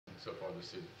so far this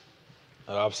season?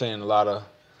 I've seen a lot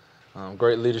of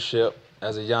great leadership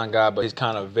as a young guy, but he's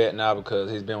kind of a vet now because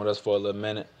he's been with us for a little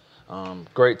minute.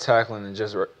 Great tackling and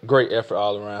just great effort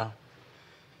all around.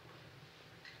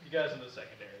 You guys in the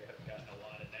secondary have gotten a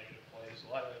lot of negative plays.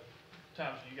 A lot of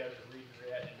times you guys are reading,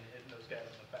 reacting, and hitting those guys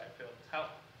in the backfield. How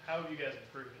have you guys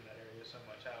improved in that area so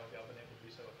much? How have y'all been able to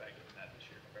be so effective in that this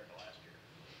year compared to last year?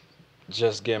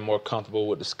 Just getting more comfortable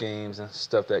with the schemes and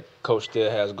stuff that Coach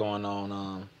still has going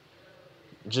on.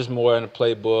 Just more in the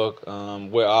playbook.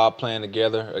 We're all playing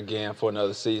together again for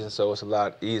another season, so it's a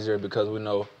lot easier because we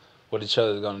know what each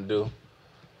other is going to do,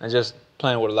 and just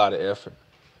playing with a lot of effort.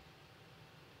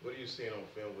 What are you seeing on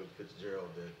film with Fitzgerald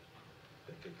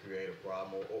that could create a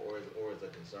problem or is a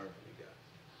concern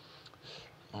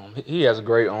for you guys? He has a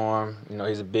great arm. You know,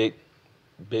 he's a big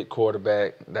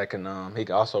quarterback that he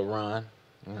can also run.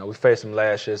 You know, we faced him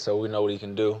last year, so we know what he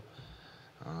can do.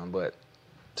 But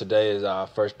today is our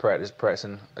first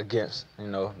practicing against,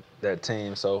 that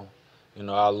team. So,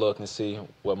 I'll look and see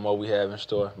what more we have in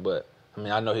store. But,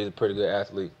 I know he's a pretty good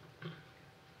athlete.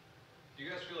 Do you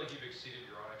guys feel like you've exceeded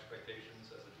your own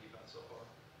expectations as a defense so far?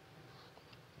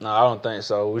 No, I don't think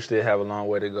so. We still have a long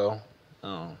way to go.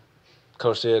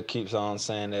 Coach still keeps on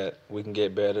saying that we can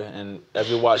get better. And as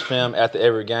we watch film after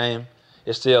every game,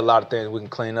 there's still a lot of things we can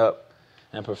clean up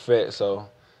and perfect. So,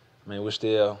 we're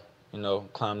still,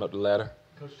 climbing up the ladder.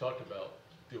 Coach talked about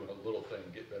doing a little thing to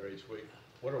get better each week.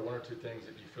 What are one or two things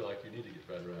that you feel like you need to get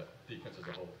better at, defense as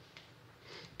a whole?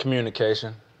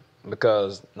 Communication,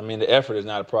 because, the effort is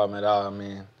not a problem at all.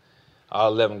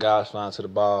 All 11 guys flying to the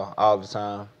ball all the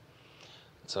time.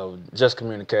 So just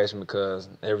communication, because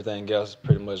everything else is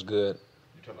pretty much good.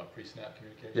 You're talking about pre-snap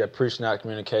communication? Yeah, pre-snap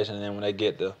communication, and then when they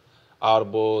get the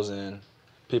audibles and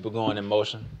people going in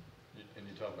motion. And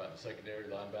you're talking about the secondary,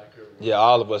 linebacker? Yeah,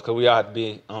 all of us, because we all have to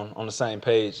be on the same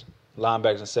page.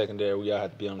 Linebackers and secondary, we all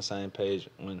have to be on the same page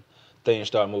when things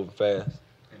start moving fast.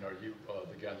 And are you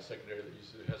the guy in the secondary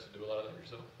that has to do a lot of that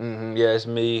yourself? Yeah, it's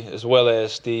me as well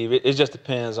as Steve. It just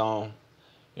depends on,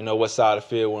 what side of the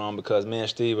field we're on, because me and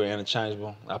Steve are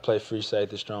interchangeable. I play free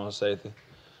safety, strong safety.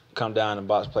 Come down and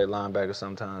box play linebacker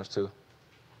sometimes too.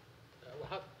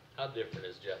 How different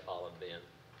has Jeff Holland been?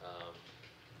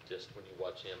 Just when you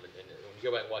watch him, and when you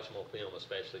go back and watch him on film,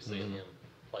 especially seeing him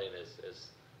playing as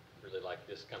really like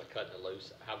this, kind of cutting it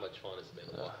loose. How much fun has it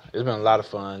been to watch? It's been a lot of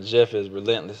fun. Jeff is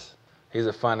relentless. He's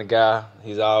a funny guy.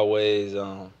 He's always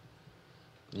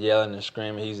yelling and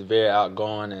screaming. He's very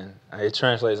outgoing, and it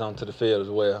translates onto the field as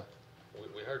well.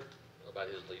 We heard about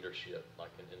his leadership,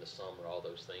 like in the summer, all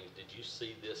those things. Did you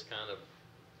see this kind of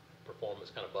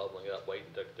performance kind of bubbling up, waiting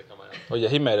to come out? Oh, yeah,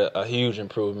 he made a huge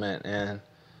improvement, and,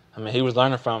 he was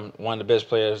learning from one of the best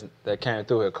players that came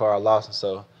through here, Carl Lawson,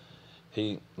 so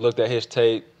he looked at his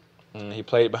tape, and he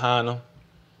played behind him,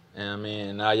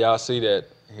 and, now y'all see that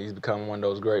he's becoming one of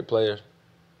those great players.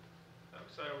 I'm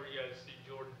excited for you guys to see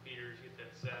Jordan Peters get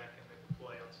that sack and make the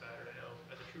play on Saturday. I know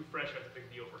as a true freshman, it's a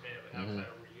big deal for him, but how excited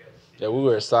were you guys to see Yeah, we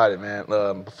were excited, man.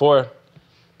 Before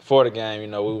the game, we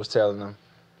was telling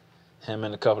him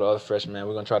and a couple of other freshmen, man,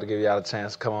 we're going to try to give y'all a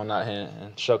chance to come on out here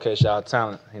and showcase y'all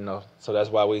talent, So that's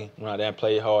why we went out there and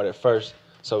played hard at first,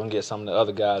 so we can get some of the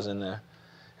other guys in there.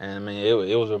 And,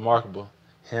 it was remarkable.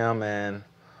 Him and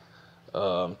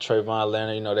Trayvon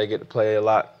Leonard, they get to play a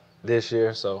lot this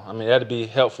year. So, that'd be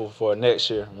helpful for next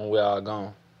year when we're all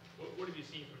gone. What have you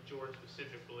seen from Jordan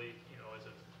specifically, as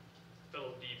a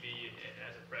fellow DB and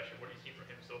as a freshman? What have you seen from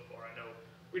him so far? I know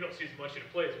we don't see as much in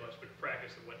play as much, but in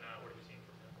practice and whatnot, what have you seen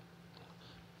from him?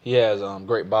 He has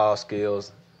great ball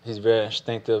skills. He's very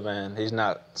instinctive, and he's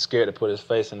not scared to put his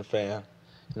face in the fan.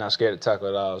 He's not scared to tackle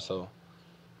at all. So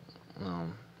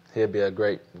he'll be a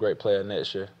great player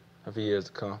next year, for years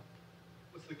to come.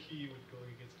 What's the key with going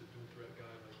against a dual threat guy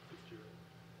like Fitzgerald?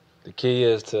 The key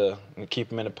is to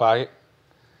keep him in the pocket.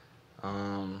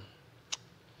 I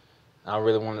don't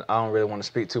really want to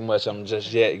speak too much on him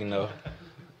just yet, I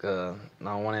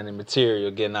don't want any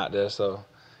material getting out there. So,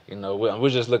 we're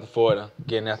just looking forward to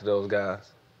getting after those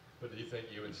guys. But do you think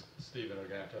you and Steven are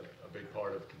going to have a big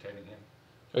part of containing him?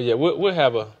 Oh, yeah, we'll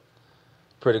have a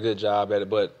pretty good job at it,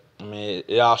 but,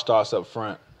 it all starts up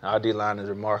front. Our D-line is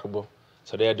remarkable,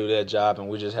 so they'll do their job, and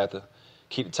we just have to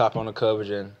keep the top on the coverage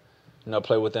and,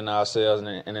 play within ourselves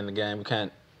and in the game.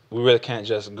 We really can't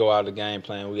just go out of the game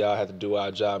plan. We all have to do our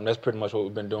job, and that's pretty much what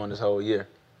we've been doing this whole year.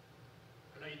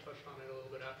 I know you touched on it a little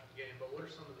bit after the game, but what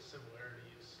are some of the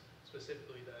similarities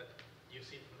specifically that you've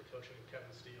seen from the coaching of Kevin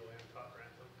Steele and Todd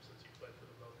Grantham since you played for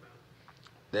them both now?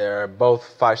 They're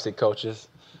both feisty coaches.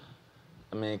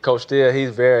 Coach Steele, he's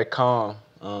very calm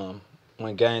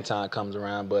when game time comes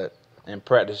around, but in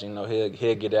practice,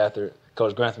 he'll get after it.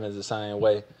 Coach Grantham is the same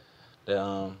way.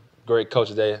 They're great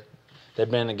coaches. They've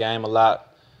been in the game a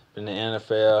lot, been in the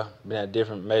NFL, been at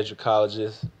different major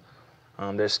colleges.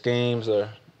 Their schemes are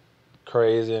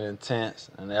crazy and intense,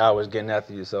 and they're always getting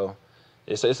after you. So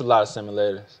it's a lot of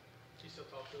similarities. Do you still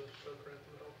talk to Coach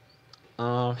Grantham at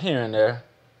all? Here and there.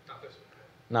 Not this week.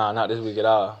 Nah, not this week at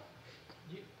all.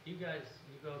 You guys,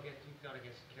 you've gone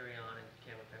against Carry On and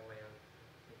Cameron Fairway on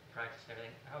practice and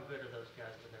everything. How good are those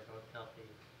guys when they're both healthy?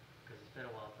 Because it's been a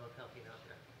while, both healthy out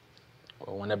there.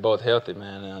 Well, when they're both healthy,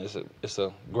 man, it's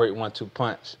a great 1-2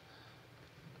 punch.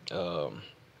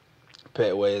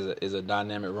 Petway is a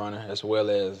dynamic runner as well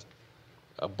as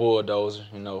a bulldozer.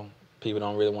 You know, people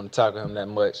don't really want to tackle him that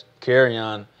much. Carry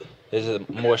On is a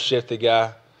more shifty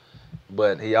guy,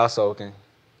 but he also can,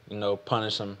 you know,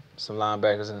 punish some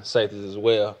linebackers and safeties as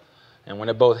well. And when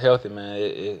they're both healthy,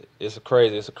 man, it's a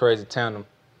crazy tandem.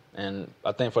 And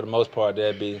I think for the most part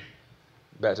they'll be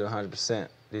back to 100%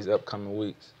 these upcoming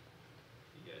weeks.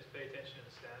 Do you guys pay attention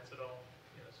to stats at all?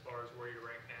 You know, as far as where you're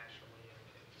ranked nationally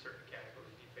in certain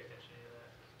categories, do you pay attention to any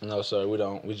of that? No, sir, we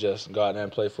don't. We just go out there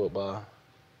and play football.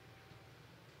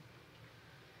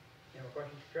 Any more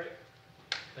questions, Trey?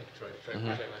 Thank you, Trey.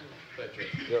 Mhm. Appreciate it, man. Thank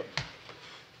you. Yep.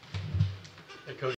 Hey, Coach.